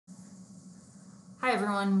Hi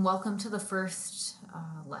everyone, welcome to the first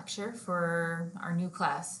lecture for our new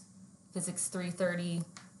class, Physics 330,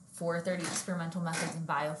 430 Experimental Methods in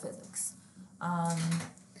Biophysics.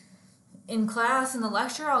 In class, in the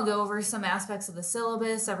lecture, I'll go over some aspects of the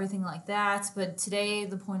syllabus, everything like that, but today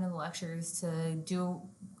the point of the lecture is to do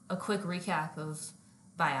a quick recap of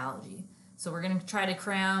biology. So we're going to try to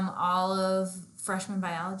cram all of freshman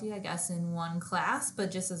biology, I guess, in one class,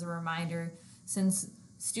 but just as a reminder, since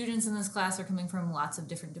students in this class are coming from lots of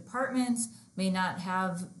different departments, may not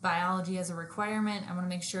have biology as a requirement, I want to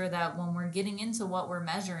make sure that when we're getting into what we're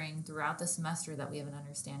measuring throughout the semester that we have an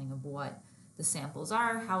understanding of what the samples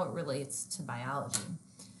are, how it relates to biology.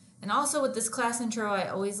 And also with this class intro, I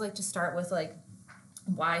always like to start with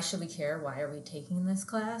why should we care? Why are we taking this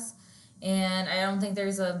class? And I don't think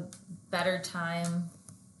there's a better time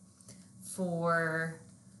for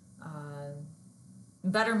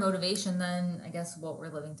better motivation than, I guess, what we're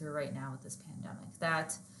living through right now with this pandemic.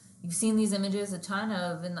 That you've seen these images a ton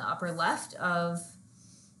of in the upper left of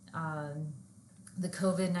the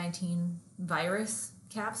COVID-19 virus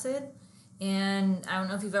capsid. And I don't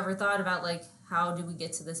know if you've ever thought about how do we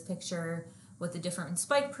get to this picture with the different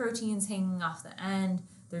spike proteins hanging off the end,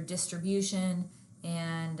 their distribution,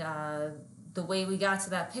 and the way we got to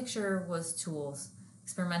that picture was tools,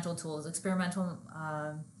 experimental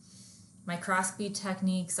microscopy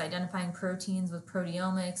techniques, identifying proteins with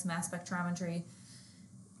proteomics, mass spectrometry.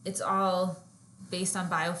 It's all based on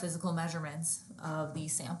biophysical measurements of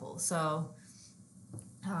these samples. So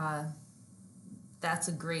that's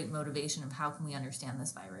a great motivation of how can we understand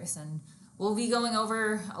this virus. And we'll be going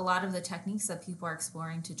over a lot of the techniques that people are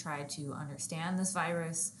exploring to try to understand this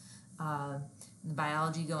virus, the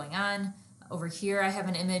biology going on. Over here, I have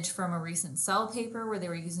an image from a recent Cell paper where they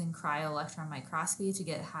were using cryo-electron microscopy to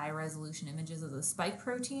get high-resolution images of the spike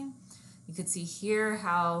protein. You could see here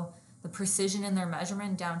how the precision in their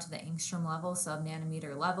measurement down to the angstrom level,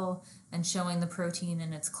 sub-nanometer level, and showing the protein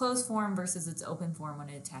in its closed form versus its open form when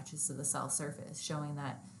it attaches to the cell surface, showing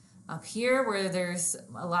that up here where there's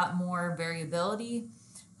a lot more variability,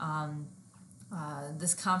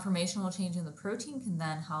 this conformational change in the protein can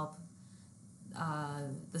then help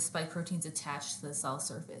the spike proteins attached to the cell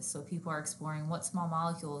surface. So people are exploring what small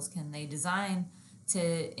molecules can they design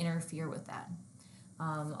to interfere with that.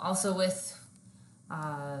 Also with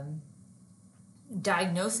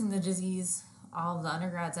diagnosing the disease, all of the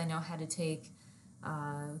undergrads I know had to take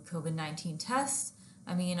COVID-19 tests.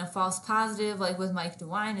 I mean, a false positive, like with Mike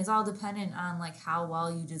DeWine, is all dependent on how well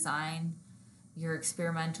you design your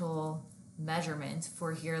experimental measurement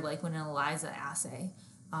for here, like with an ELISA assay.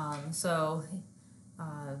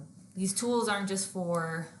 These tools aren't just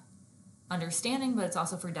for understanding, but it's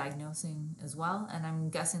also for diagnosing as well. And I'm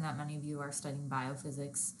guessing that many of you are studying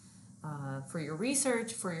biophysics for your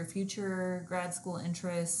research, for your future grad school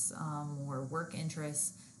interests or work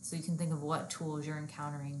interests, so you can think of what tools you're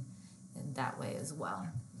encountering in that way as well.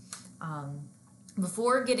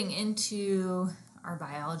 Before getting into our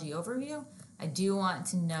biology overview, I do want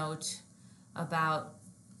to note about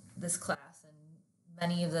this class.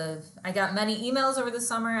 I got many emails over the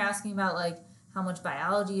summer asking about how much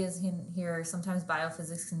biology is in here. Sometimes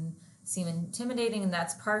biophysics can seem intimidating, and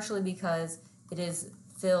that's partially because it is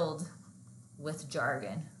filled with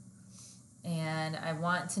jargon. And I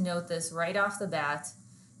want to note this right off the bat.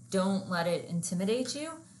 Don't let it intimidate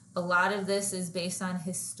you. A lot of this is based on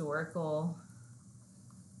historical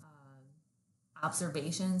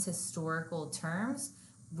observations, historical terms,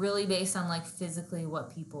 really based on physically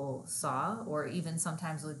what people saw, or even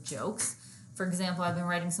sometimes with jokes. For example, I've been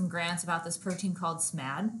writing some grants about this protein called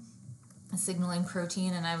SMAD, a signaling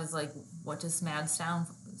protein, and I was like, what does SMAD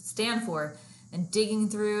stand for? And digging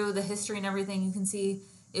through the history and everything, you can see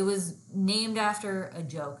it was named after a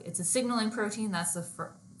joke. It's a signaling protein, that's the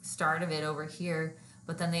start of it over here,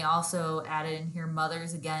 but then they also added in here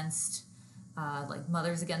mothers against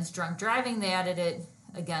drunk driving. They added it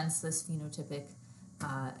against this phenotypic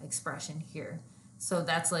expression here. So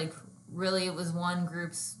that's really it was one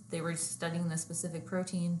group's, they were studying the specific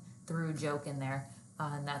protein, threw a joke in there,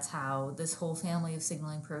 and that's how this whole family of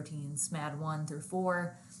signaling proteins, SMAD 1 through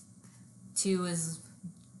 4, 2 is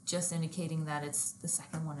just indicating that it's the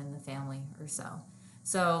second one in the family or so.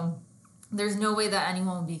 So there's no way that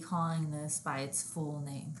anyone would be calling this by its full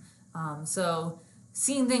name. So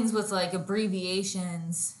seeing things with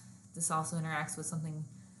abbreviations, this also interacts with something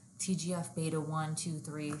TGF beta 1, 2,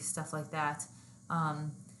 3, stuff like that.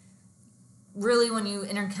 Really, when you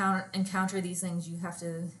encounter these things, you have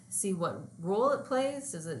to see what role it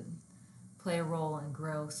plays. Does it play a role in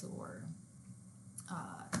growth, or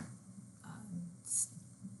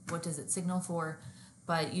what does it signal for?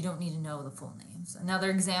 but you don't need to know the full names. Another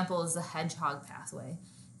example is the hedgehog pathway.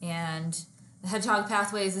 And the hedgehog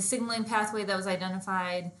pathway is a signaling pathway that was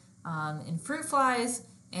identified in fruit flies,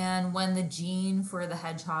 and when the gene for the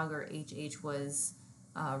hedgehog, or HH, was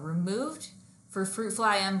removed, for fruit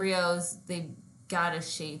fly embryos, they got a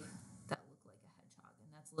shape that looked like a hedgehog, and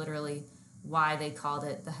that's literally why they called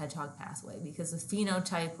it the hedgehog pathway, because the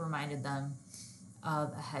phenotype reminded them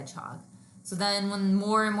of a hedgehog. So then when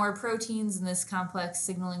more and more proteins in this complex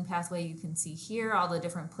signaling pathway, you can see here all the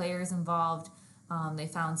different players involved. They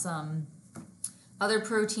found some other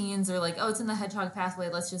proteins. They're like, oh, it's in the hedgehog pathway,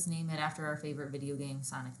 let's just name it after our favorite video game,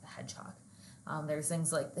 Sonic the Hedgehog. There's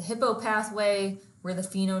things like the hippo pathway, where the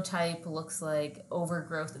phenotype looks like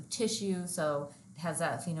overgrowth of tissue, so it has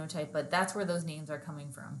that phenotype, but that's where those names are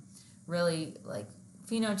coming from. Really, like,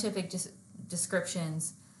 phenotypic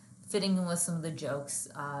descriptions fitting in with some of the jokes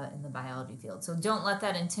in the biology field. So don't let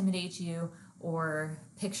that intimidate you, or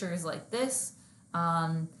pictures like this.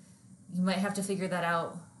 You might have to figure that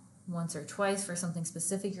out once or twice for something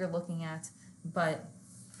specific you're looking at, but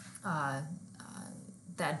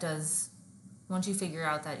that does, once you figure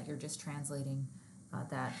out that you're just translating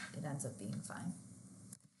that, it ends up being fine.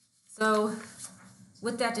 So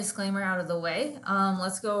with that disclaimer out of the way,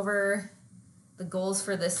 let's go over the goals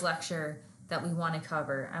for this lecture that we want to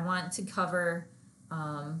cover. I want to cover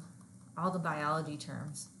all the biology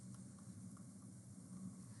terms.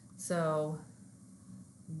 So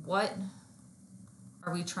what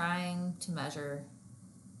are we trying to measure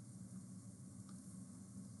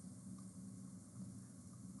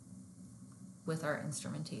with our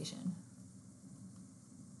instrumentation?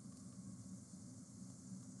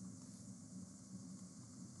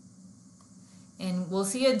 And we'll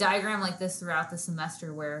see a diagram like this throughout the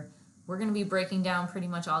semester, where we're going to be breaking down pretty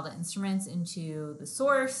much all the instruments into the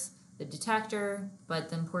source, the detector, but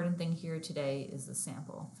the important thing here today is the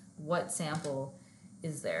sample. What sample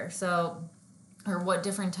is there? So, or what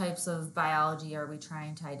different types of biology are we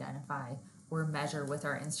trying to identify or measure with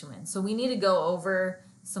our instruments? So we need to go over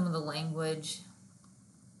some of the language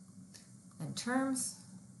and terms,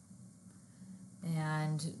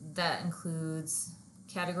 and that includes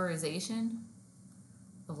categorization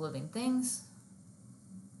of living things,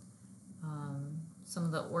 some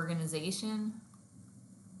of the organization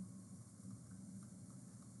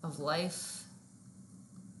of life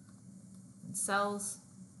and cells.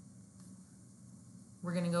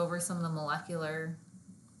 We're going to go over some of the molecular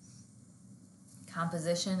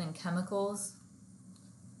composition and chemicals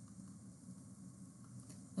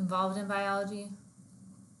involved in biology.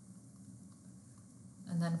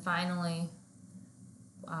 And then finally,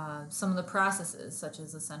 some of the processes, such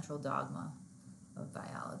as the central dogma of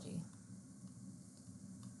biology,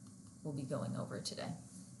 we'll be going over today.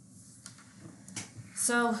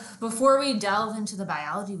 So before we delve into the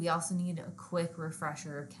biology, we also need a quick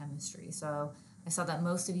refresher of chemistry. So I saw that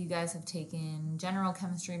most of you guys have taken general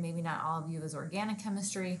chemistry, maybe not all of you as organic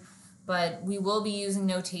chemistry, but we will be using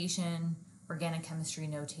notation, organic chemistry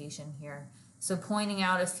notation here. So pointing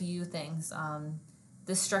out a few things.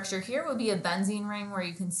 This structure here would be a benzene ring, where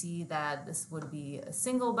you can see that this would be a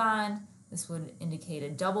single bond. This would indicate a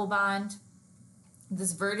double bond.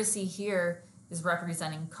 This vertice here is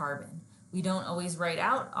representing carbon. We don't always write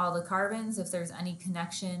out all the carbons. If there's any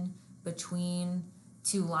connection between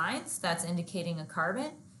two lines, that's indicating a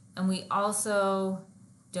carbon. And we also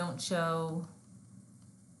don't show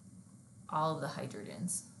all of the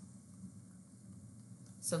hydrogens.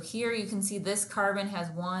 So here you can see this carbon has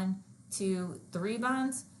 1, 2, 3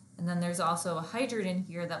 bonds, and then there's also a hydrogen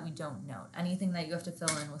here that we don't note. Anything that you have to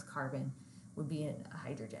fill in with carbon would be a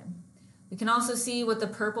hydrogen. We can also see with the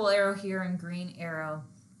purple arrow here and green arrow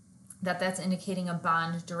that that's indicating a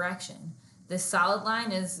bond direction. This solid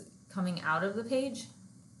line is coming out of the page,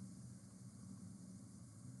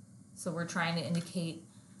 so we're trying to indicate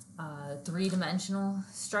three-dimensional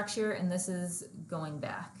structure, and this is going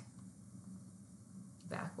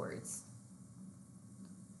backwards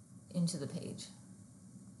into the page.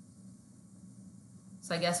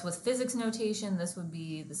 So I guess with physics notation, this would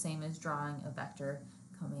be the same as drawing a vector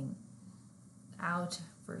coming out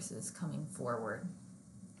versus coming forward.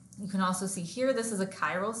 You can also see here, this is a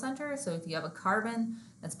chiral center. So if you have a carbon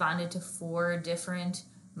that's bonded to 4 different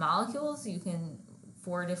molecules, you can,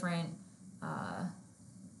 4 different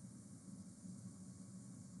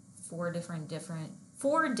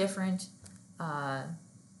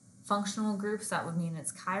functional groups, that would mean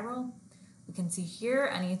it's chiral. We can see here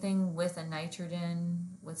anything with a nitrogen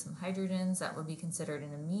with some hydrogens, that would be considered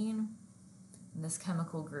an amine. And this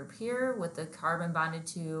chemical group here with the carbon bonded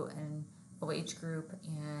to an OH group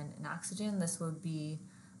and an oxygen, this would be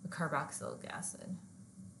a carboxylic acid.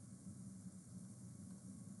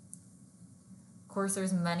 course,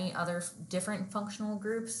 there's many other different functional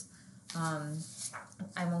groups.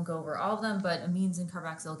 I won't go over all of them, but amines and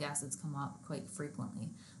carboxylic acids come up quite frequently,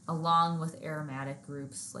 along with aromatic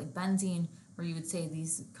groups like benzene, where you would say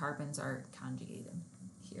these carbons are conjugated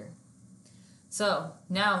here. So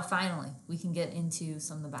now finally we can get into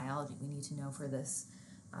some of the biology we need to know for this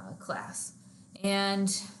class.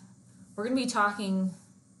 And we're going to be talking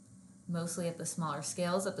mostly at the smaller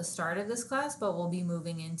scales at the start of this class, but we'll be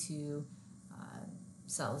moving into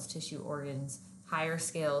cells, tissue, organs, higher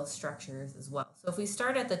scale structures as well. So if we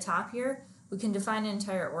start at the top here, we can define an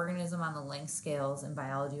entire organism on the length scales in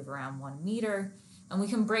biology of around 1 meter, and we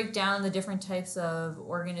can break down the different types of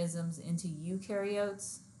organisms into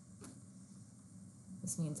eukaryotes.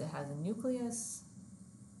 This means it has a nucleus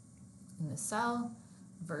in the cell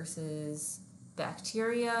versus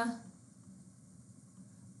bacteria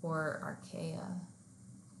or archaea,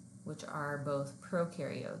 which are both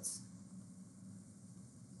prokaryotes,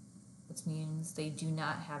 which means they do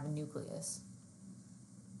not have a nucleus.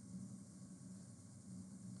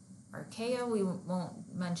 Archaea we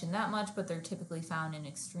won't mention that much, but they're typically found in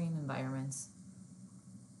extreme environments.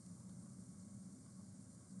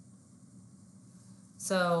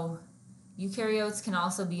 So eukaryotes can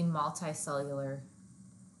also be multicellular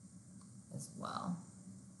as well.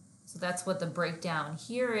 So that's what the breakdown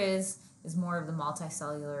here is more of the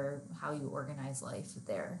multicellular, how you organize life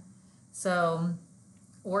there. So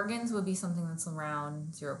organs would be something that's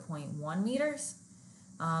around 0.1 meters.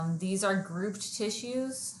 These are grouped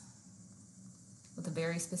tissues with a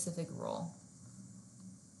very specific role.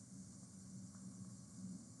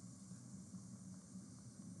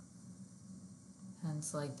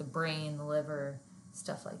 Hence like the brain, the liver,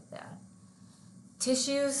 stuff like that.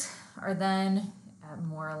 Tissues are then at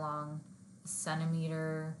more along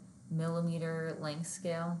centimeter, millimeter length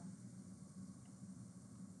scale.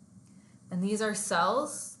 And these are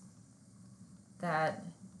cells that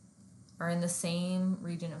are in the same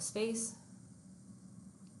region of space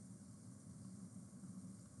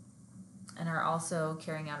and are also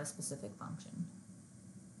carrying out a specific function.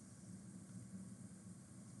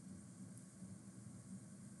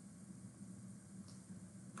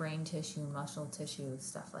 Brain tissue, muscle tissue,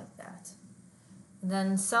 stuff like that. And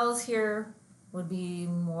then cells here would be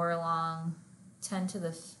more along 10 to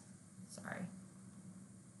the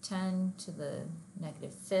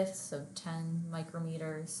negative fifths of 10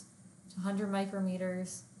 micrometers to 100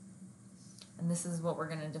 micrometers. And this is what we're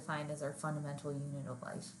going to define as our fundamental unit of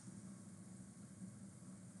life.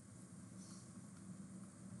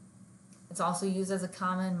 It's also used as a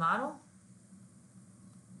common model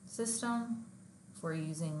system for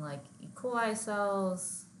using like E. coli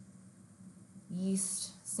cells,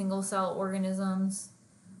 yeast, single cell organisms,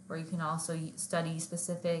 where you can also study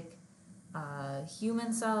specific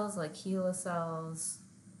human cells like HeLa cells.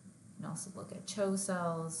 You can also look at CHO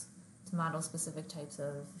cells to model specific types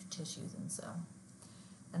of tissues and so.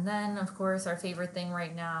 And then, of course, our favorite thing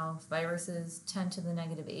right now, viruses, 10 to the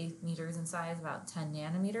negative 8 meters in size, about 10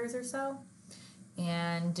 nanometers or so.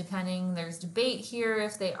 And depending, there's debate here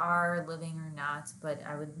if they are living or not, but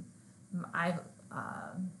I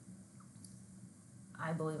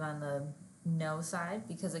believe on the no side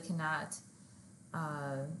because it cannot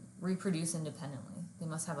reproduce independently. They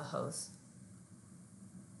must have a host.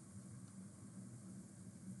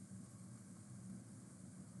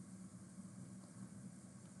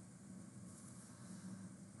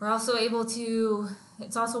 We're also able to,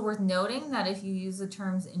 it's also worth noting that if you use the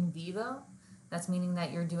terms in vivo, that's meaning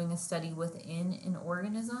that you're doing a study within an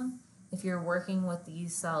organism. If you're working with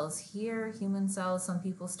these cells here, human cells, some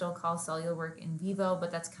people still call cellular work in vivo,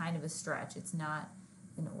 but that's kind of a stretch. It's not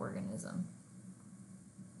an organism.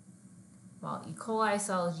 While E. coli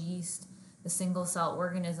cells, yeast, the single cell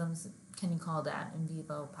organisms, can you call that in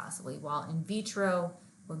vivo? Possibly. While in vitro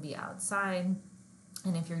would be outside.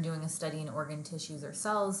 And if you're doing a study in organ tissues or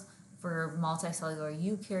cells for multicellular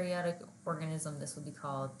eukaryotic organism, this would be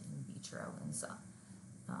called in vitro and so.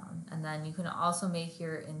 And then you can also make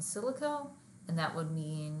here in silico, and that would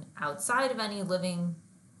mean outside of any living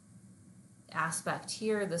aspect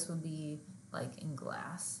here. This would be like in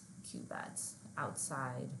glass cuvettes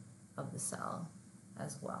outside of the cell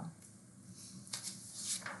as well.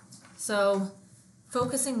 So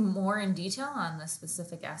focusing more in detail on the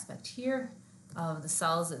specific aspect here of the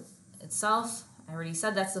cells itself, I already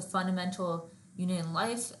said that's the fundamental unit in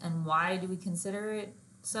life. And why do we consider it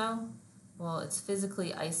so? Well, it's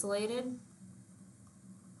physically isolated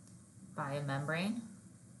by a membrane.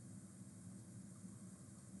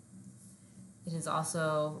 It is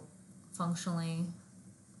also functionally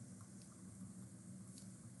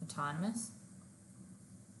autonomous,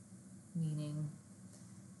 meaning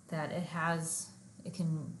that it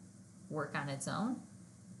can work on its own.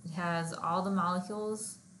 It has all the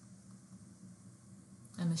molecules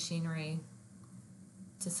and machinery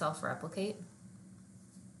to self-replicate.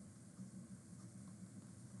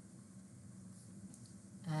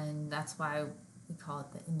 And that's why we call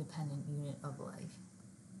it the independent unit of life.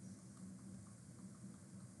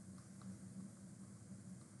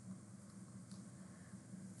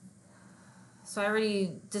 So I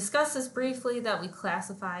already discussed this briefly, that we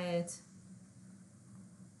classify it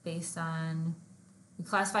based on, we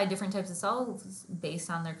classify different types of cells based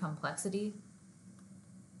on their complexity.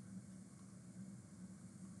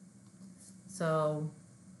 So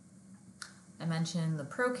I mentioned the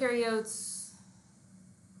prokaryotes,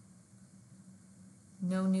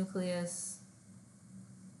 no nucleus,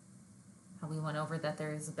 how we went over that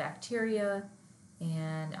there's bacteria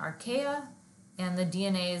and archaea, and the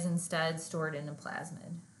DNA is instead stored in a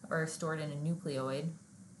plasmid, or stored in a nucleoid.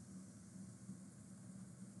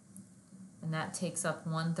 And that takes up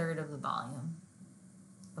 1/3 of the volume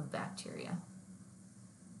of bacteria.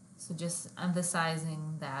 So just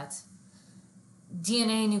emphasizing that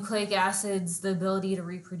DNA, nucleic acids, the ability to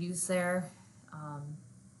reproduce there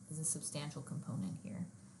is a substantial component here.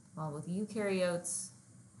 While with eukaryotes,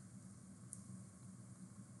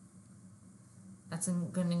 that's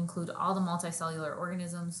going to include all the multicellular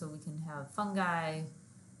organisms, so we can have fungi,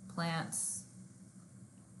 plants,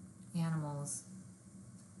 animals,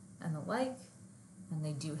 and the like, and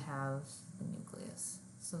they do have the nucleus.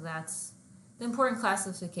 So that's the important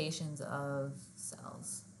classifications of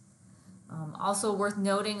cells. Also worth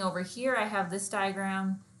noting over here, I have this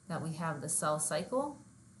diagram that we have the cell cycle,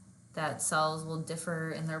 that cells will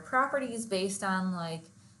differ in their properties based on like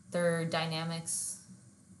their dynamics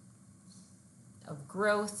of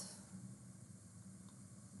growth,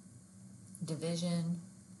 division,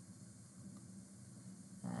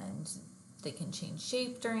 and they can change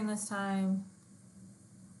shape during this time,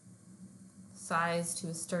 size to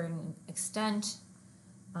a certain extent,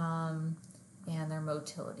 and their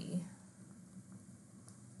motility.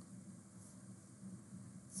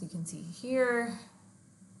 So you can see here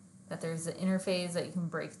that there's an interphase that you can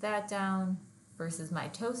break that down versus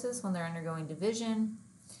mitosis when they're undergoing division.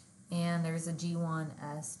 And there's a G1,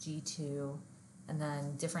 S, G2, and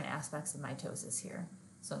then different aspects of mitosis here.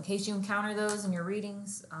 So in case you encounter those in your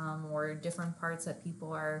readings, or different parts that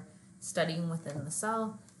people are studying within the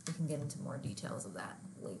cell, we can get into more details of that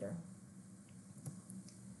later.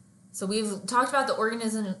 So we've talked about the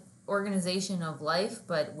organization of life,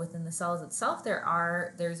 but within the cells itself,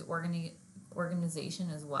 there's organization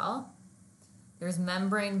as well. There's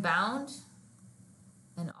membrane bound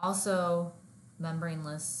and also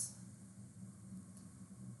membraneless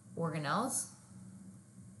organelles.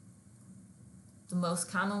 The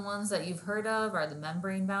most common ones that you've heard of are the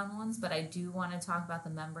membrane bound ones, but I do want to talk about the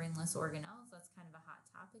membraneless organelles. That's kind of a hot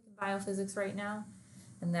topic in biophysics right now,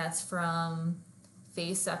 and that's from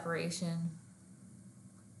phase separation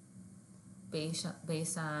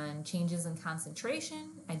based on changes in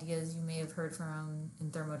concentration, ideas you may have heard from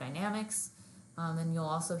in thermodynamics. And you'll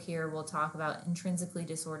also hear, we'll talk about intrinsically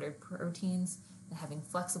disordered proteins that having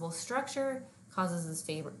flexible structure causes this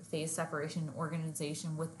phase separation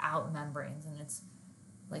organization without membranes. And it's,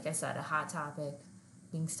 like I said, a hot topic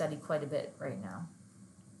being studied quite a bit right now.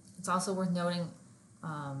 It's also worth noting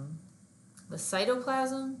the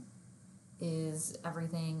cytoplasm is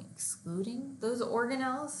everything excluding those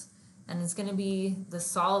organelles, and it's going to be the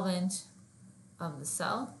solvent of the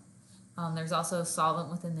cell. There's also a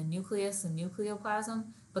solvent within the nucleus, the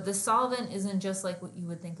nucleoplasm, but the solvent isn't just like what you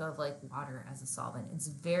would think of like water as a solvent. It's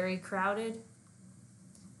very crowded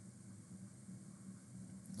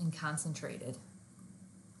and concentrated.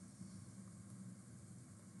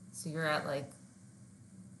 So you're at like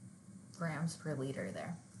grams per liter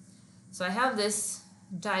there. So I have this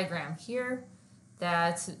diagram here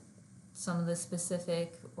that some of the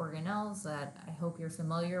specific organelles that I hope you're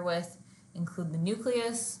familiar with include the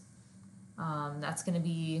nucleus. That's going to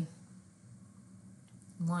be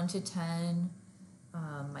 1 to 10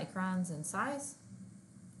 microns in size.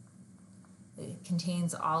 It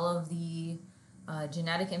contains all of the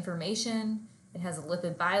genetic information. It has a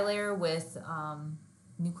lipid bilayer with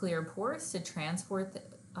nuclear pores to transport the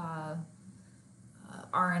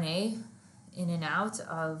RNA in and out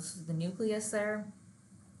of the nucleus there.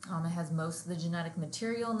 It has most of the genetic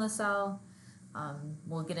material in the cell.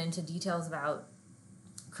 We'll get into details about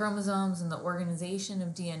chromosomes and the organization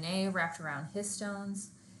of DNA wrapped around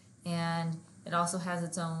histones, and it also has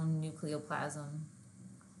its own nucleoplasm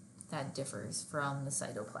that differs from the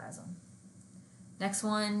cytoplasm. Next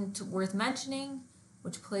one worth mentioning,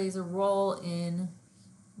 which plays a role in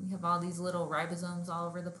We have all these little ribosomes all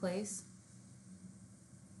over the place,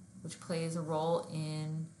 which plays a role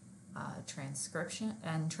in transcription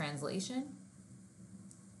and translation.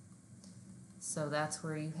 So that's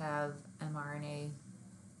where you have mRNA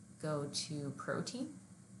go to protein.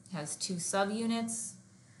 It has 2 subunits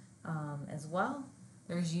as well.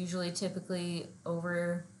 There's usually typically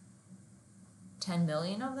over 10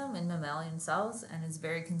 million of them in mammalian cells, and is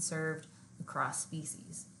very conserved across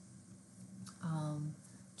species.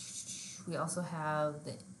 We also have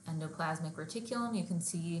the endoplasmic reticulum. You can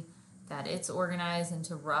see that it's organized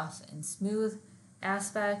into rough and smooth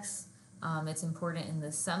aspects. It's important in the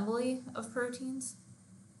assembly of proteins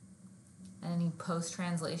and any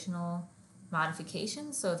post-translational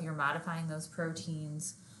modifications. So if you're modifying those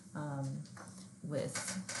proteins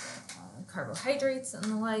with carbohydrates and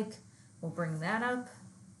the like, we'll bring that up.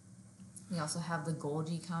 We also have the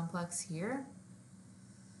Golgi complex here,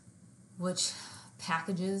 which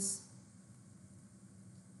packages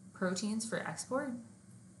proteins for export.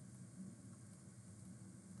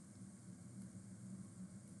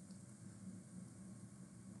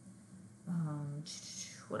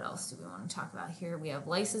 What else do we want to talk about here? We have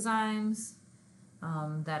lysozymes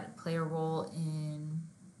that play a role in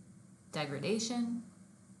degradation.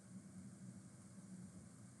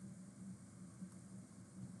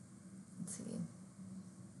 Let's see.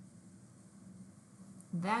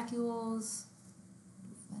 Vacuoles.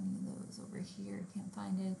 Any of those over here? Can't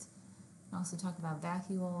find it. We also talk about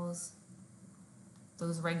vacuoles.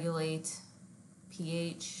 Those regulate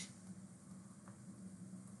pH,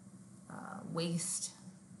 waste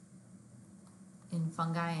in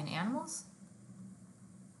fungi and animals,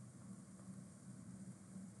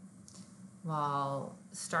 while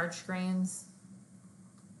starch grains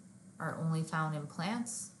are only found in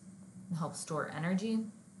plants and help store energy.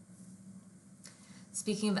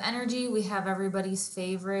 Speaking of energy, we have everybody's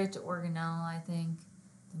favorite organelle, I think,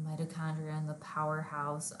 the mitochondria, and the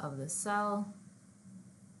powerhouse of the cell.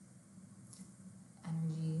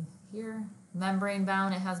 Energy here. Membrane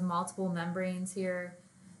bound, it has multiple membranes here.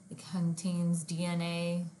 It contains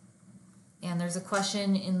DNA. And there's a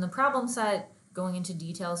question in the problem set going into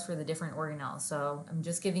details for the different organelles. So I'm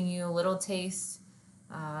just giving you a little taste,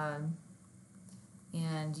 and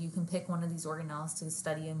you can pick one of these organelles to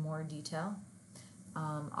study in more detail.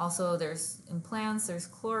 Also, in plants, there's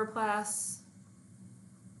chloroplasts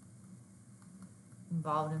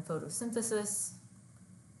involved in photosynthesis.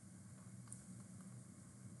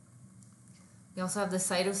 We also have the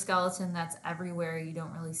cytoskeleton that's everywhere. You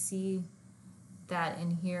don't really see that in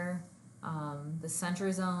here. The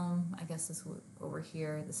centrosome, I guess this over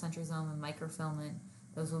here, the centrosome and microfilament,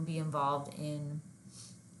 those will be involved in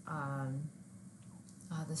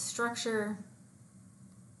the structure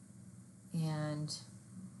and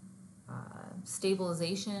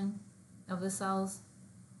stabilization of the cells.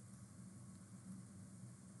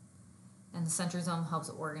 And the centrosome helps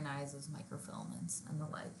organize those microfilaments and the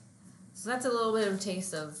like. So that's a little bit of a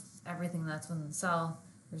taste of everything that's within the cell.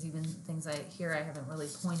 There's even things I haven't really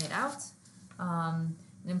pointed out. An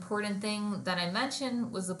important thing that I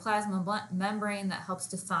mentioned was the plasma membrane that helps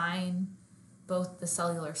define both the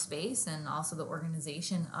cellular space and also the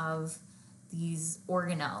organization of these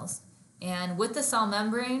organelles. And with the cell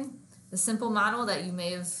membrane, the simple model that you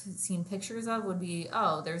may have seen pictures of would be,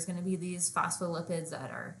 there's going to be these phospholipids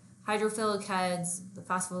that are hydrophilic heads, the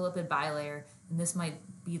phospholipid bilayer, and this might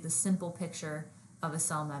be the simple picture of a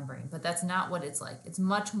cell membrane, but that's not what it's like. It's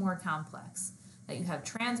much more complex. That you have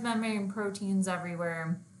transmembrane proteins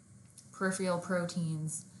everywhere, peripheral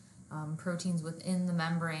proteins, proteins within the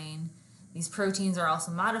membrane. These proteins are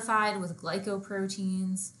also modified with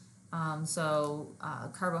glycoproteins,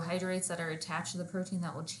 carbohydrates that are attached to the protein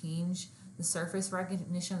that will change the surface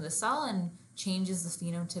recognition of the cell and changes the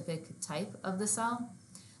phenotypic type of the cell.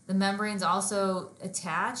 The membrane's also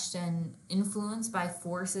attached and influenced by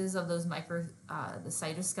forces of those the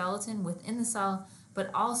cytoskeleton within the cell, but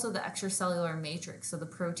also the extracellular matrix, so the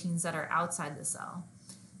proteins that are outside the cell.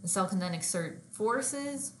 The cell can then exert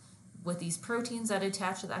forces with these proteins that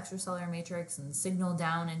attach to the extracellular matrix and signal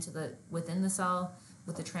down into within the cell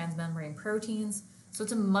with the transmembrane proteins. So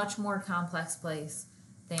it's a much more complex place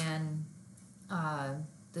than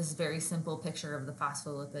this very simple picture of the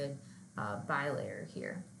phospholipid bilayer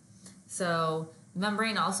here. So the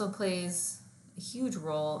membrane also plays a huge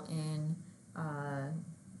role in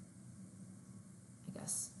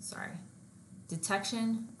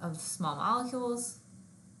detection of small molecules.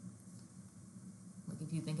 Like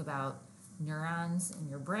if you think about neurons in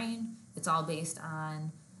your brain, it's all based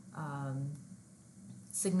on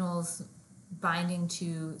signals binding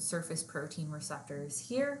to surface protein receptors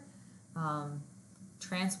here.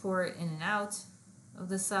 transport in and out of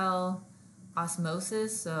the cell,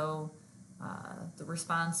 osmosis, so the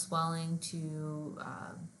response swelling to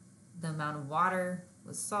the amount of water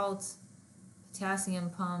with salt, potassium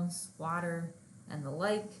pumps, water, and the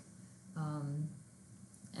like.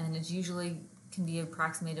 And it usually can be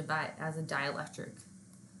approximated as a dielectric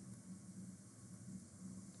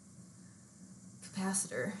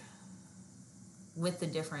capacitor with the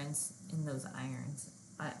difference in those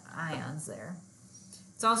ions there.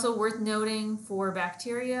 It's also worth noting for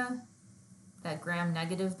bacteria that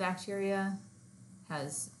gram-negative bacteria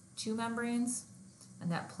has two membranes,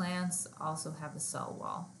 and that plants also have a cell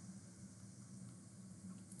wall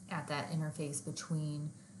at that interface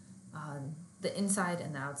between the inside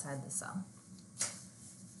and the outside of the cell.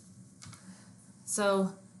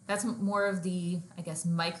 So that's more of the, I guess,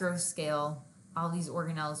 micro scale. All these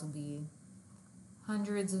organelles will be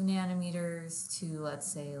hundreds of nanometers to, let's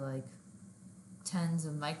say, like tens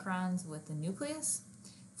of microns with the nucleus.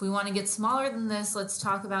 If we want to get smaller than this, let's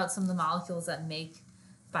talk about some of the molecules that make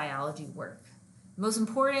biology work. The most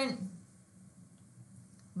important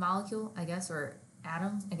molecule, I guess, or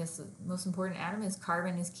atom, I guess the most important atom is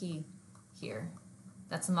carbon is key here.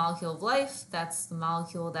 That's the molecule of life. That's the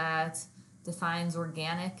molecule that defines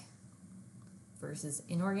organic versus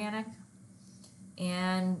inorganic.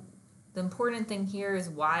 And the important thing here is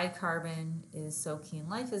why carbon is so key in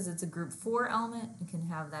life is it's a group 4 element. It can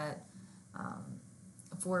have that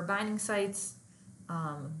 4 binding sites.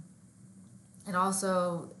 It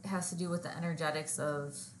also has to do with the energetics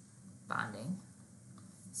of bonding.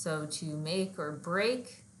 So to make or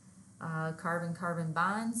break carbon-carbon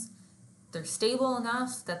bonds, they're stable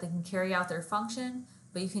enough that they can carry out their function,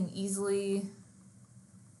 but you can easily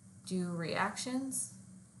do reactions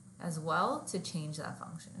as well to change that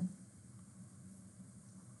function.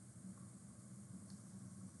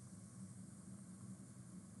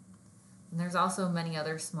 And there's also many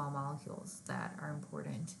other small molecules that are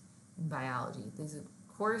important in biology. These, of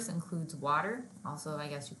course, includes water. Also, I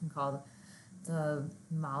guess you can call the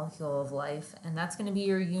molecule of life, and that's going to be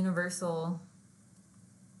your universal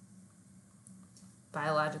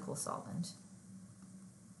biological solvent.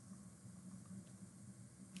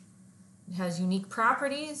 It has unique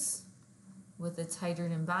properties with its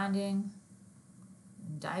hydrogen bonding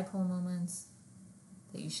and dipole moments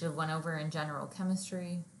that you should have went over in general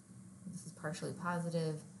chemistry. This is partially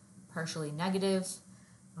positive, partially negative.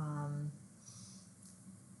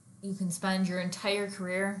 You can spend your entire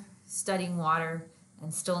career studying water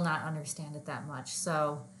and still not understand it that much.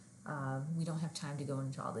 So we don't have time to go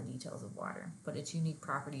into all the details of water, but its unique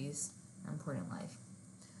properties are important in life.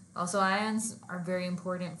 Also, ions are very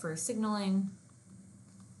important for signaling,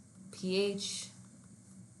 pH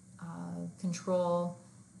control,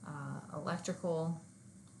 electrical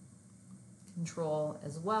control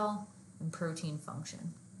as well, and protein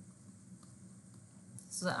function.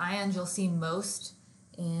 So the ions you'll see most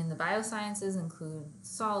in the biosciences include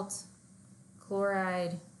salt,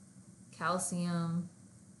 chloride, calcium,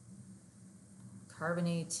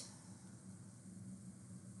 carbonate,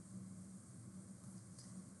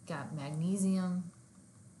 got magnesium.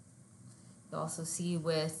 You'll also see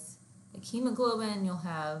with like hemoglobin, you'll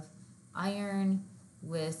have iron.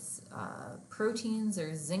 With proteins,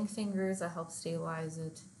 there's zinc fingers that help stabilize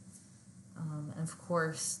it. And of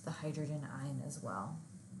course, the hydrogen ion as well.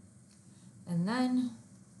 And then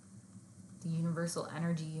the universal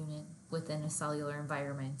energy unit within a cellular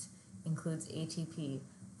environment includes ATP,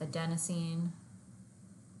 adenosine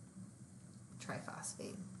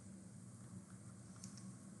triphosphate.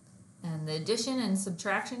 And the addition and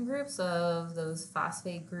subtraction groups of those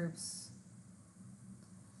phosphate groups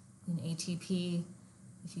in ATP,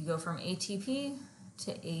 if you go from ATP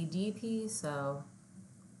to ADP, so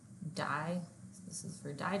this is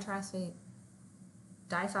for diphosphate,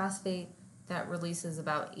 that releases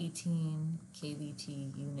about 18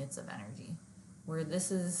 kBt units of energy. Where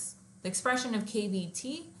this is the expression of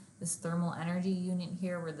kBt, this thermal energy unit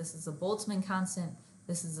here, where this is a Boltzmann constant,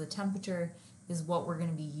 this is the temperature, is what we're going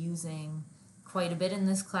to be using quite a bit in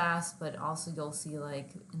this class, but also you'll see like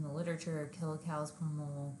in the literature, kilocalories per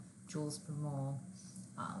mole, joules per mole,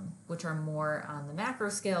 which are more on the macro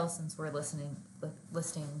scale since we're listing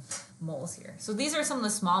moles here. So these are some of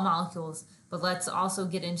the small molecules, but let's also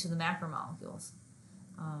get into the macromolecules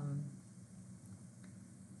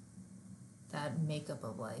that make up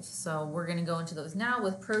of life. So we're going to go into those now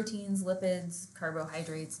with proteins, lipids,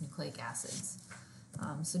 carbohydrates, nucleic acids.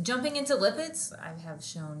 So jumping into lipids, I have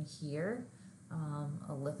shown here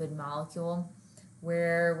a lipid molecule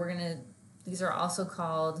where these are also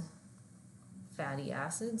called fatty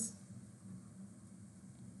acids.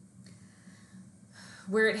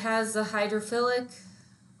 where it has the hydrophilic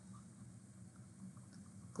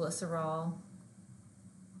glycerol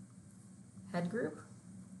head group.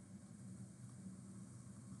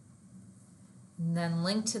 And then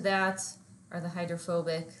linked to that are the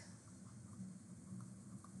hydrophobic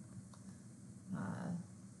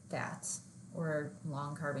fats or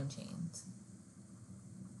long carbon chains.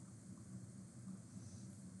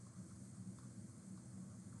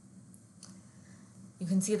 You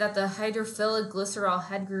can see that the hydrophilic glycerol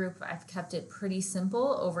head group, I've kept it pretty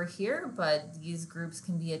simple over here, but these groups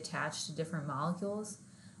can be attached to different molecules.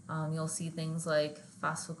 You'll see things like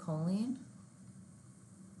phosphocholine,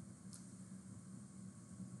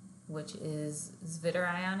 which is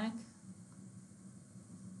zwitterionic,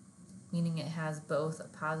 meaning it has both a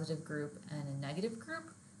positive group and a negative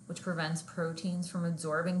group, which prevents proteins from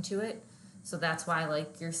absorbing to it. So that's why,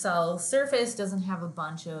 like, your cell surface doesn't have a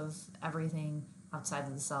bunch of everything outside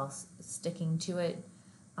of the cell sticking to it.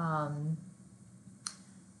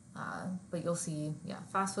 But you'll see, yeah,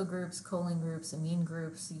 phosphogroups, choline groups, amine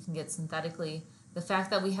groups, you can get synthetically. The fact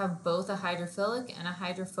that we have both a hydrophilic and a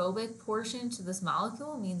hydrophobic portion to this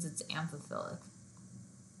molecule means it's amphiphilic.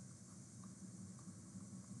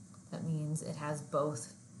 That means it has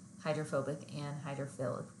both hydrophobic and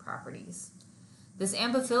hydrophilic properties. This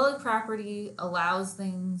amphiphilic property allows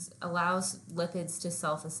lipids to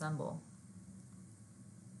self-assemble.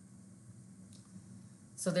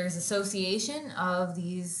 So there's association of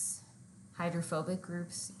these hydrophobic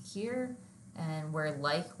groups here, and where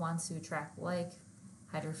like wants to attract like,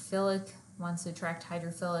 hydrophilic wants to attract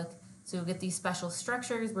hydrophilic. So you'll get these special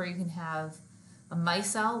structures where you can have a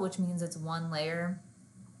micelle, which means it's one layer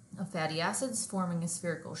of fatty acids forming a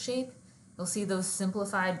spherical shape. You'll see those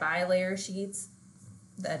simplified bilayer sheets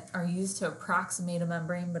that are used to approximate a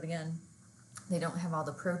membrane, but again, they don't have all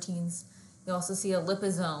the proteins. You'll also see a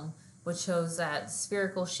liposome, which shows that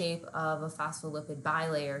spherical shape of a phospholipid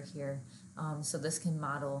bilayer here. So this can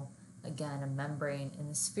model, again, a membrane in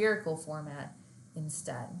a spherical format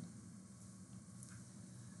instead.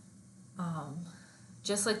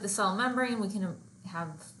 Just like the cell membrane, we can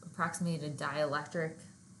have approximated dielectric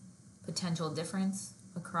potential difference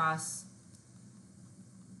across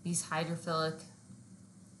these hydrophilic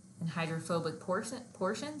and hydrophobic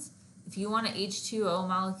portions. If you want an H2O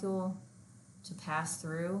molecule to pass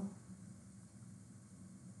through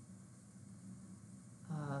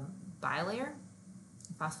bilayer,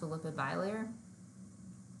 phospholipid bilayer,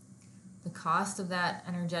 the cost of that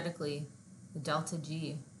energetically, the delta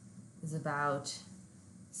G, is about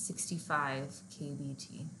 65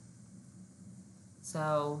 kBt.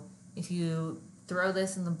 So if you throw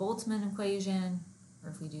this in the Boltzmann equation, or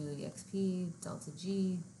if we do the exp delta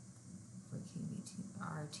G for kBt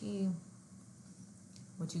RT,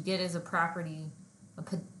 what you get is a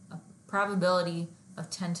probability of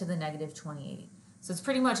 10 to the negative 28. So it's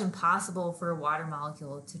pretty much impossible for a water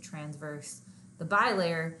molecule to transverse the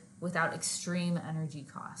bilayer without extreme energy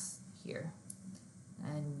costs here.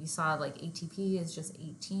 And we saw like ATP is just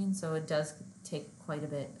 18, so it does take quite a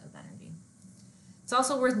bit of energy. It's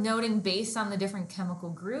also worth noting, based on the different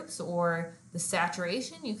chemical groups or the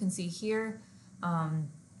saturation, you can see here,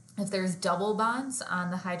 if there's double bonds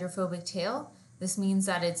on the hydrophobic tail, this means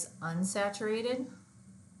that it's unsaturated.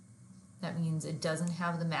 That means it doesn't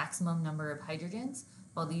have the maximum number of hydrogens,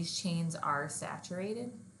 while these chains are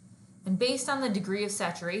saturated. And based on the degree of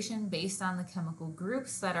saturation, based on the chemical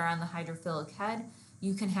groups that are on the hydrophilic head,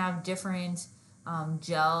 you can have different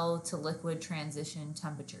gel to liquid transition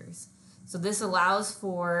temperatures. So this allows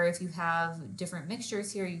for, if you have different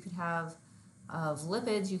mixtures here, you could have of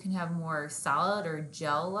lipids, you can have more solid or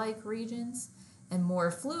gel-like regions and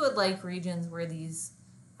more fluid-like regions where these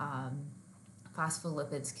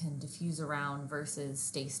phospholipids can diffuse around versus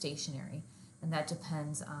stay stationary, and that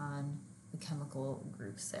depends on the chemical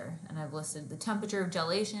groups there. And I've listed the temperature of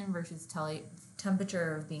gelation versus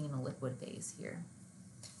temperature of being in a liquid phase here.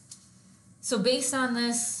 So based on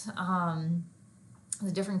this,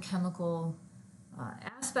 the different chemical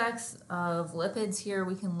aspects of lipids here,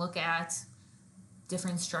 we can look at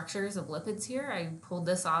different structures of lipids here. I pulled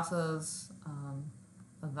this off of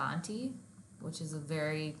Avanti, which is a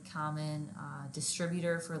very common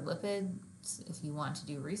distributor for lipids if you want to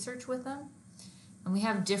do research with them. And we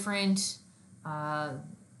have different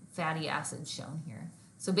fatty acids shown here.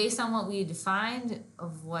 So based on what we defined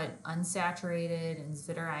of what unsaturated and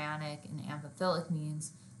zwitterionic and amphiphilic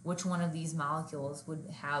means, which one of these molecules would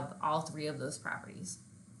have all three of those properties?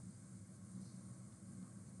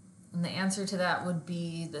 And the answer to that would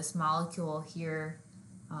be this molecule here,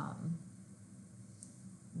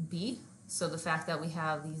 B. So the fact that we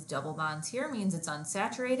have these double bonds here means it's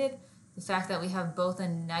unsaturated. The fact that we have both a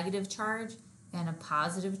negative charge and a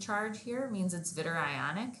positive charge here means it's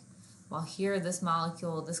viterionic, while here this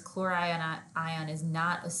molecule, this chlorine ion, is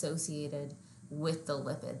not associated with the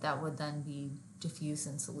lipid. That would then be diffuse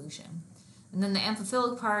in solution. And then the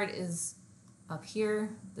amphiphilic part is up here.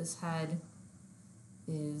 This head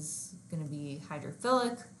is going to be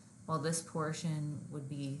hydrophilic, while this portion would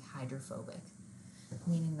be hydrophobic,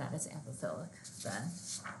 meaning that it's amphiphilic then.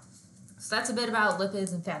 So that's a bit about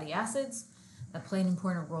lipids and fatty acids that play an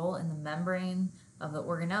important role in the membrane of the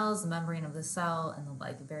organelles, the membrane of the cell, and the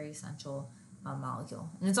like, a very essential molecule.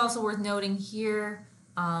 And it's also worth noting here,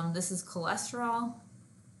 this is cholesterol,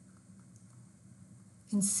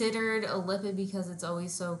 considered a lipid because it's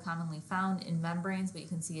always so commonly found in membranes, but you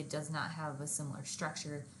can see it does not have a similar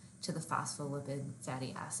structure to the phospholipid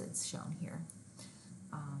fatty acids shown here.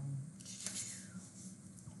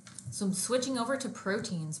 So switching over to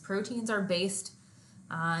proteins. Proteins are based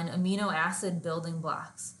on amino acid building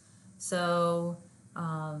blocks. So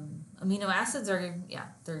amino acids are,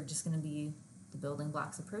 they're just going to be the building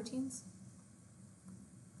blocks of proteins.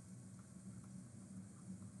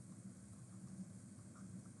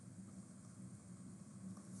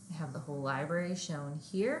 I have the whole library shown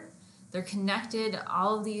here. They're connected.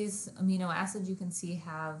 All of these amino acids you can see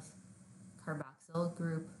have carboxyl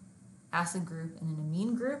group, acid group, and an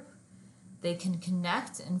amine group. They can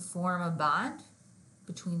connect and form a bond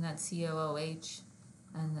between that COOH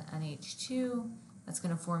and the NH2. That's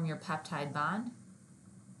going to form your peptide bond.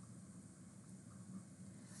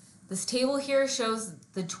 This table here shows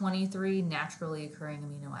the 23 naturally occurring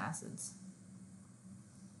amino acids.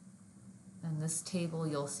 And this table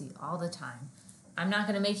you'll see all the time. I'm not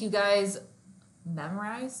going to make you guys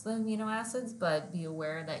memorize the amino acids, but be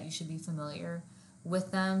aware that you should be familiar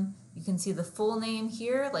with them. You can see the full name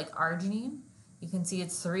here, like arginine. You can see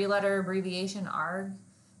its 3-letter abbreviation, ARG.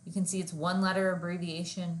 You can see its 1-letter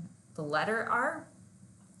abbreviation, the letter R.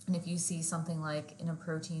 And if you see something like in a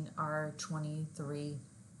protein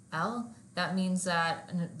R23L, that means that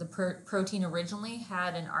the protein originally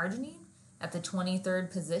had an arginine at the 23rd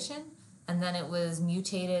position, and then it was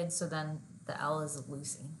mutated, so then the L is a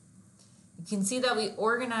leucine. You can see that we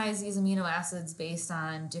organize these amino acids based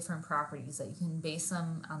on different properties, that you can base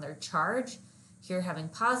them on their charge. Here having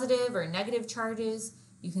positive or negative charges.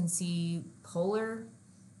 You can see polar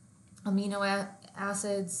amino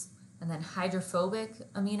acids, and then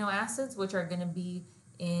hydrophobic amino acids, which are going to be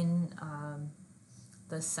in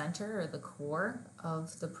the center or the core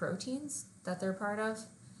of the proteins that they're part of.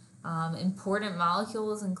 Important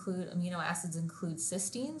molecules include, amino acids include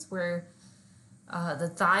cysteines, where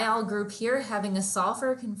the thiol group here, having a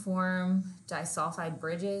sulfur, can form disulfide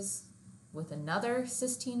bridges with another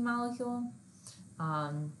cysteine molecule.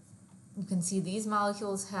 You can see these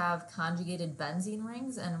molecules have conjugated benzene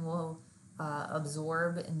rings and will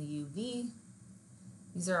absorb in the UV.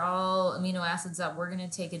 These are all amino acids that we're going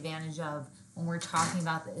to take advantage of when we're talking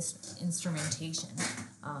about the instrumentation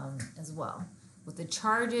as well. With the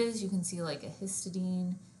charges, you can see like a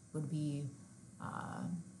histidine would be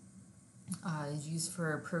used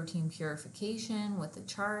for protein purification with the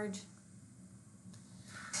charge.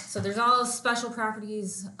 So there's all special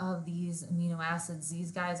properties of these amino acids.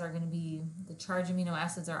 These guys are going to be, the charged amino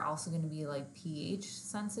acids are also going to be like pH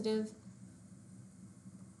sensitive.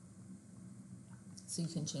 So you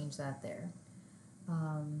can change that there.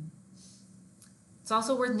 It's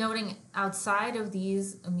also worth noting, outside of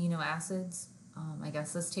these amino acids, I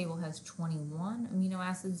guess this table has 21 amino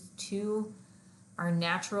acids. 2 are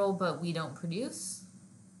natural, but we don't produce.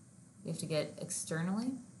 We have to get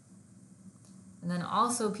externally. And then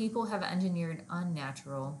also people have engineered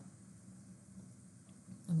unnatural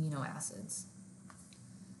amino acids.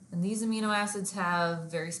 And these amino acids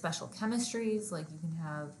have very special chemistries, like you can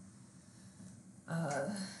have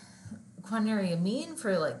quaternary amine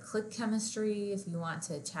for like click chemistry if you want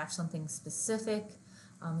to attach something specific,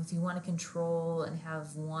 if you want to control and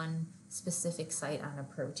have one specific site on a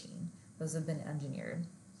protein. Those have been engineered.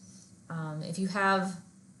 If you have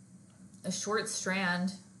a short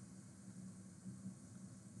strand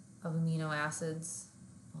of amino acids,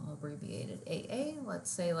 I'll abbreviate it AA,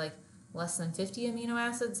 let's say like less than 50 amino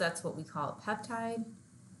acids, that's what we call a peptide.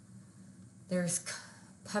 There's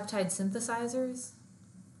peptide synthesizers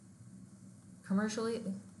commercially,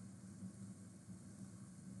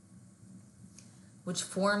 which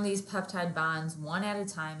form these peptide bonds one at a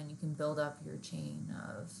time, and you can build up your chain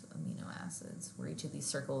of amino acids where each of these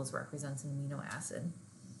circles represents an amino acid.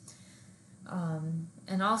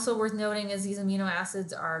 And also worth noting is these amino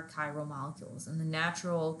acids are chiral molecules, and the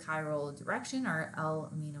natural chiral direction are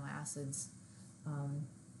L amino acids.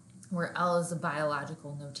 where L is the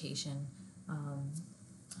biological notation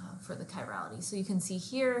for the chirality. So you can see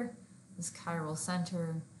here, this chiral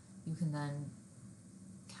center, you can then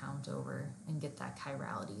count over and get that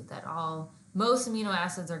chirality, that most amino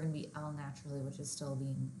acids are going to be L naturally, which is still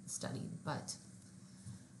being studied. But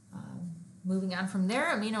moving on from there,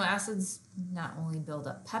 amino acids not only build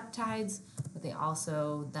up peptides, but they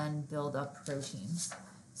also then build up proteins.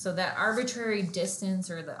 So that arbitrary distance,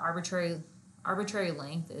 or the arbitrary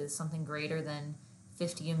length, is something greater than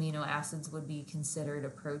 50 amino acids would be considered a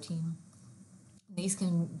protein. These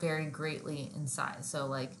can vary greatly in size. So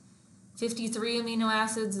like 53 amino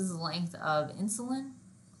acids is the length of insulin,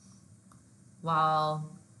 while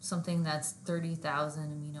something that's 30,000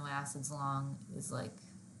 amino acids long is like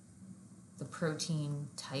the protein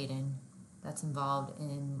titin that's involved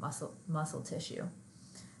in muscle tissue.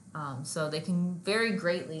 So they can vary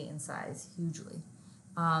greatly in size, hugely.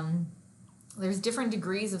 There's different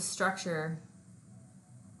degrees of structure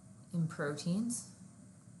in proteins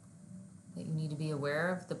that you need to be aware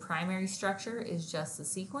of. The primary structure is just the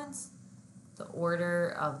sequence, the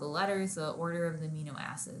order of the letters, the order of the amino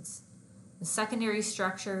acids. The secondary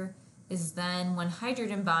structure is then when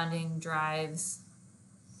hydrogen bonding drives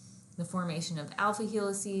the formation of alpha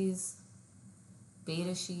helices,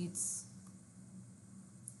 beta sheets.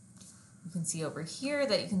 You can see over here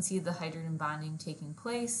that you can see the hydrogen bonding taking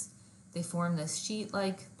place. They form this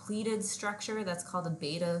sheet-like pleated structure that's called a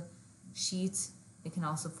beta sheet. They can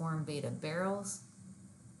also form beta barrels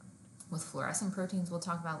with fluorescent proteins we'll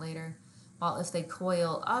talk about later. While if they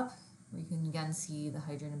coil up, you can again see the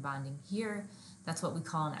hydrogen bonding here. That's what we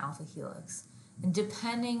call an alpha helix. And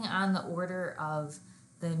depending on the order of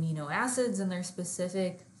the amino acids and their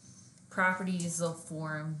specific properties, they'll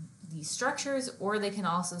form these structures, or they can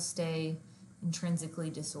also stay intrinsically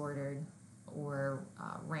disordered or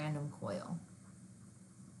random coil.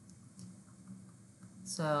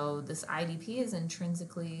 So this IDP is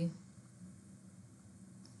intrinsically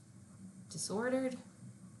disordered.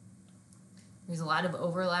 There's a lot of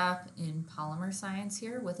overlap in polymer science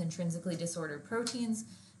here with intrinsically disordered proteins,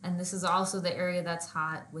 and this is also the area that's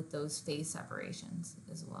hot with those phase separations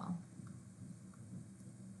as well.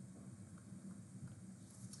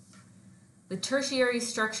 The tertiary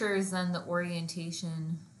structure is then the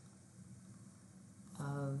orientation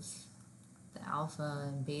of the alpha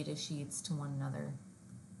and beta sheets to one another.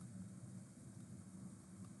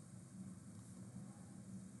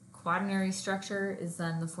 Quaternary structure is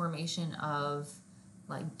then the formation of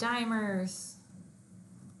like dimers,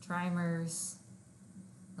 trimers,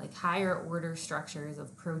 like higher order structures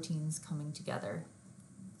of proteins coming together.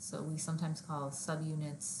 So we sometimes call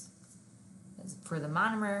subunits for the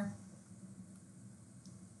monomer.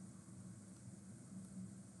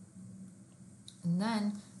 And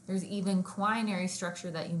then there's even quinary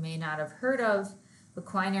structure that you may not have heard of. The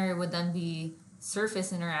quinary would then be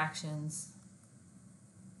surface interactions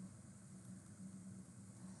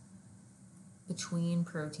between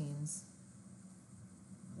proteins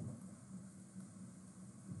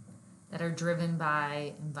that are driven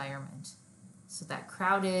by environment. So that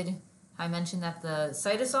crowded, I mentioned that the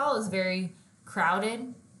cytosol is very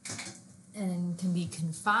crowded and can be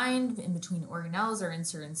confined in between organelles or in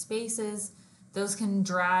certain spaces. Those can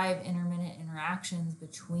drive intermittent interactions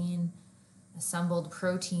between assembled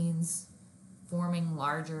proteins forming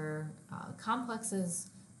larger complexes.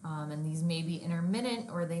 And these may be intermittent,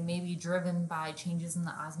 or they may be driven by changes in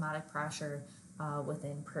the osmotic pressure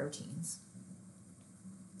within proteins.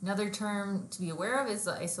 Another term to be aware of is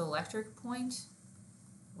the isoelectric point,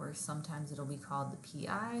 or sometimes it'll be called the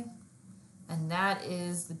PI, and that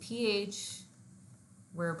is the pH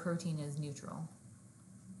where a protein is neutral.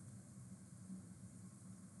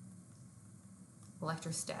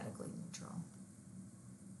 Electrostatically neutral.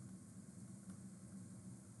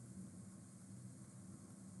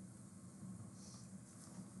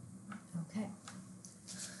 Okay.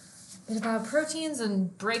 A bit about proteins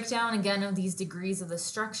and breakdown again of these degrees of the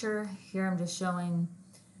structure. Here I'm just showing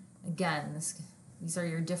again these are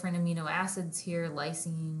your different amino acids here: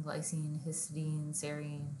 lysine, glycine, histidine,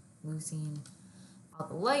 serine, leucine, all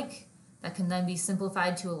the like. That can then be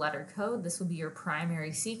simplified to a letter code. This would be your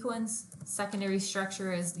primary sequence. Secondary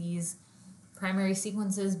structure is these primary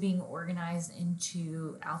sequences being organized